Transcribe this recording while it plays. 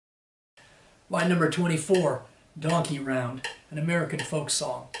Line number 24, Donkey Round, an American folk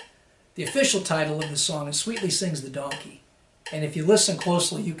song. The official title of the song is Sweetly Sings the Donkey. And if you listen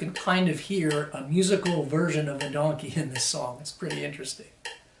closely, you can kind of hear a musical version of a donkey in this song. It's pretty interesting.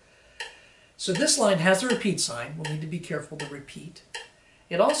 So this line has a repeat sign. We'll need to be careful to repeat.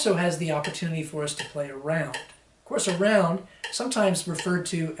 It also has the opportunity for us to play a round. Of course, a round, sometimes referred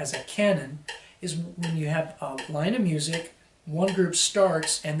to as a canon, is when you have a line of music, one group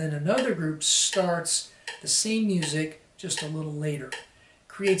starts, and then another group starts the same music just a little later.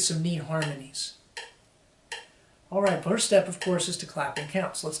 Creates some neat harmonies. All right, first step, of course, is to clap and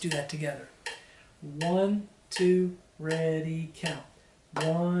count. So let's do that together. 1, 2, ready, count.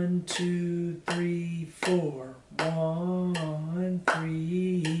 1, 2, 3, 4. 1,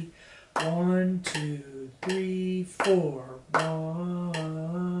 3. 1, 2, 3, 4.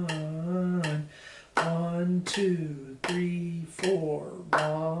 1. 1, 2, 3, 4.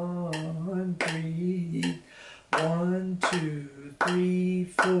 1, 3. 1, 2, 3,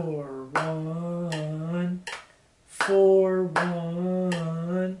 4. 1. 4,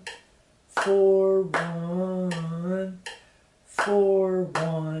 1. 4, 1. 4,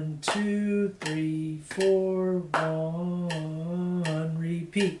 1, 2, 3, 4, 1.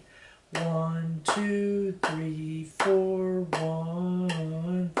 Repeat. 1, 2, 3, 4,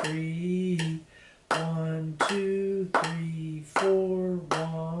 1, 3. 1, 2, 3, 4,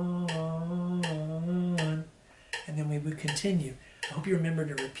 1. And then we would continue. I hope you remember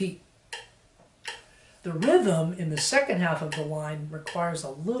to repeat. The rhythm in the second half of the line requires a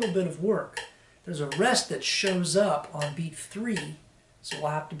little bit of work. There's a rest that shows up on beat 3, so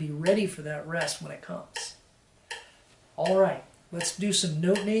we'll have to be ready for that rest when it comes. All right, let's do some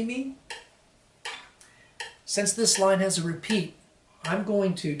note naming. Since this line has a repeat, I'm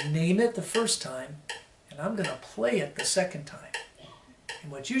going to name it the first time, and I'm going to play it the second time.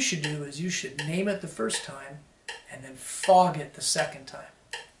 And what you should do is you should name it the first time, and then fog it the second time.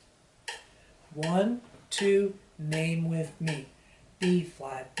 1, 2, name with me. B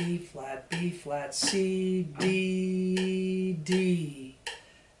flat, B flat, B flat, C, B, D.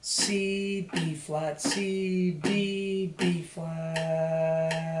 C, B flat, C, D, B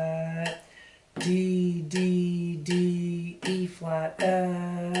flat. D, D, D, E flat,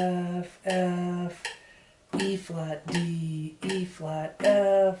 F, F. E flat, D, E flat,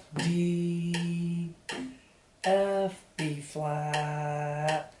 F, D. F, B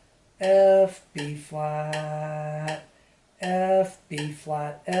flat. F, B flat, F, B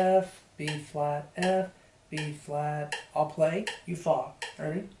flat, F, B flat, F, B flat. I'll play, you fog.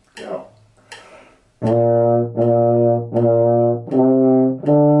 Ready? Go.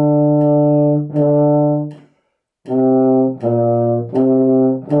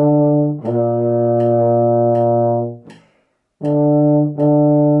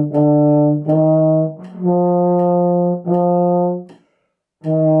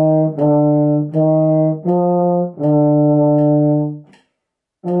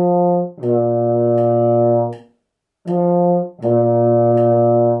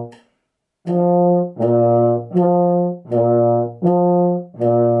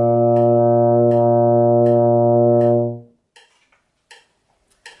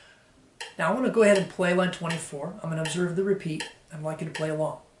 Now I want to go ahead and play line 24. I'm going to observe the repeat. I'd like you to play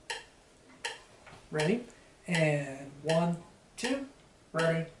along. Ready? And 1, 2,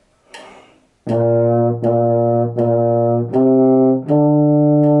 ready.